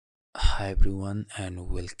Hi everyone and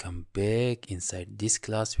welcome back. Inside this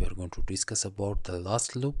class we are going to discuss about the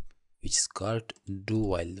last loop, which is called do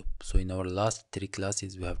while loop. So in our last three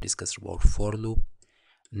classes we have discussed about for loop,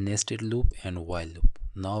 nested loop and while loop.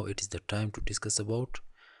 Now it is the time to discuss about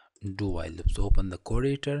do while loop. So open the code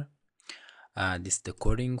editor. This is the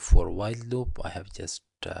coding for while loop. I have just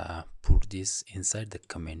put this inside the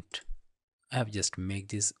comment. I have just make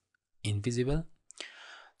this invisible,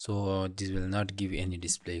 so this will not give any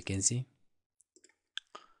display. You can see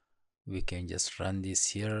we can just run this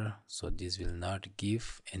here, so this will not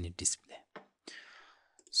give any display.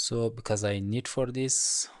 So because I need for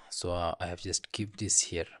this, so I have just keep this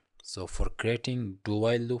here. So for creating do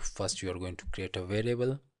while loop, first you are going to create a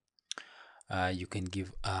variable. You can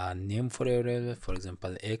give a name for a variable. For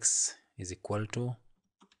example, x is equal to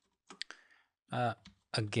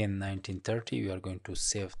again 1930. We are going to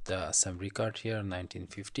save some record here,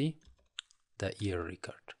 1950, the year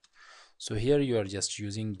record. So here you are just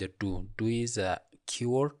using the do. Do is a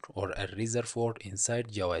keyword or a reserved word inside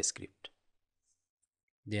JavaScript.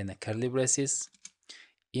 Then a curly braces.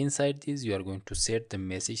 Inside this you are going to set the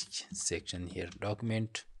message section here.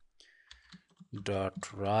 Document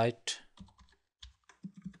dot write,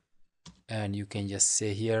 and you can just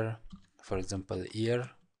say here, for example,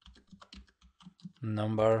 year,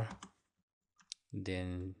 number,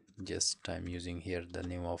 then just I'm using here the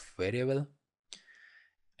name of variable,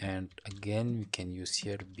 and again we can use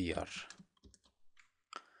here br.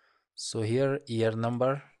 So here year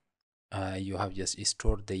number, you have just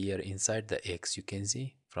stored the year inside the x. You can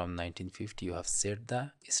see from 1950 you have set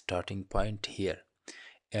the starting point here,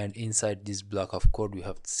 and inside this block of code we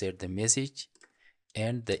have set the message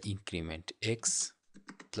and the increment x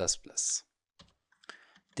plus plus.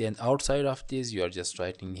 Then outside of this you are just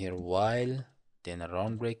writing here while, then a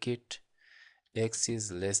round bracket, x is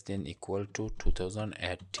less than equal to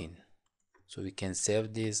 2018. So we can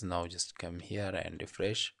save this. Now just come here and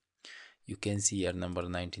refresh. You can see here number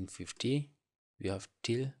 1950, we have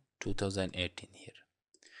till 2018 here.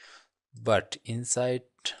 But inside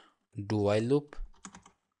do while loop,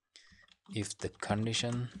 if the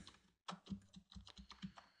condition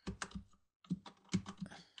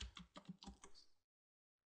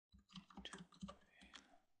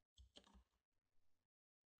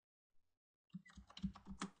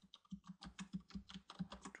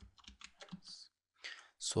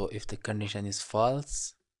if the condition is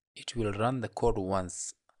false, it will run the code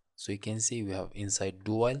once. So you can see we have inside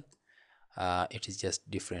do while, it is just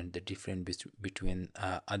different, the difference between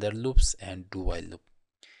other loops and do while loop.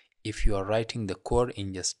 If you are writing the code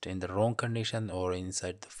in the wrong condition or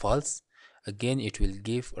inside the false, again it will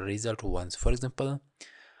give a result once. For example,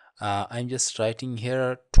 I'm just writing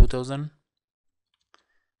here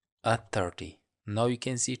 2030. Now you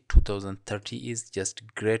can see 2030 is just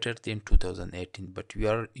greater than 2018, but we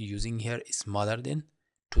are using here smaller than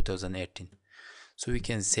 2018. So we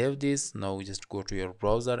can save this. Now we just go to your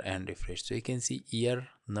browser and refresh. So you can see year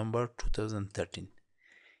number 2013.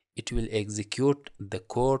 It will execute the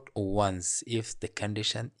code once if the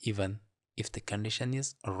condition, even if the condition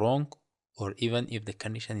is wrong or even if the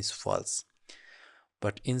condition is false.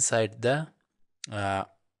 But inside the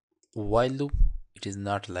while loop, it is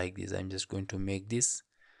not like this. I'm just going to make this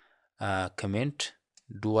comment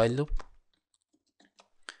do while loop.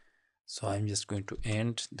 So I'm just going to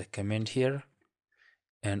end the comment here,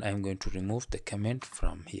 and I'm going to remove the comment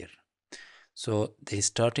from here. So the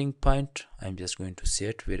starting point, I'm just going to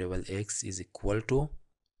set variable x is equal to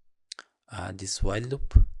this while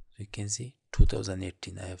loop. You can see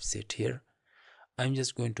 2018 I have set here. I'm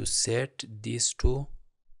just going to set this to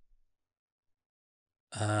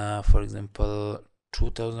for example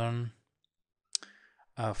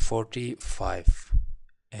 2045,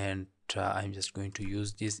 and I'm just going to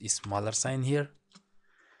use this smaller sign here.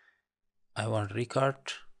 I want record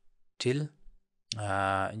till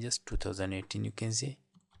just 2018, you can see,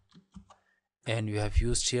 and we have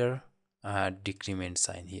used here decrement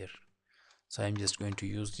sign here. So I'm just going to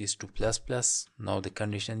use this to plus plus. Now the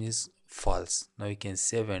condition is false. Now you can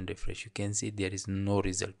save and refresh. You can see there is no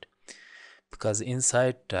result, because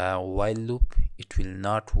inside while loop it will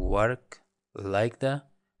not work like the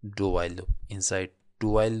do while loop. Inside do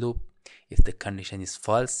while loop, if the condition is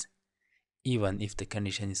false, even if the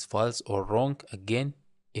condition is false or wrong, again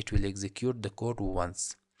it will execute the code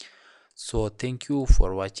once. So thank you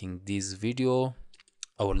for watching this video.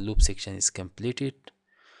 Our loop section is completed.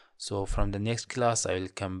 So from the next class I will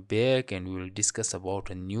come back and we will discuss about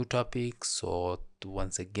a new topic. So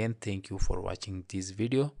once again, thank you for watching this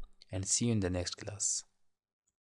video and see you in the next class.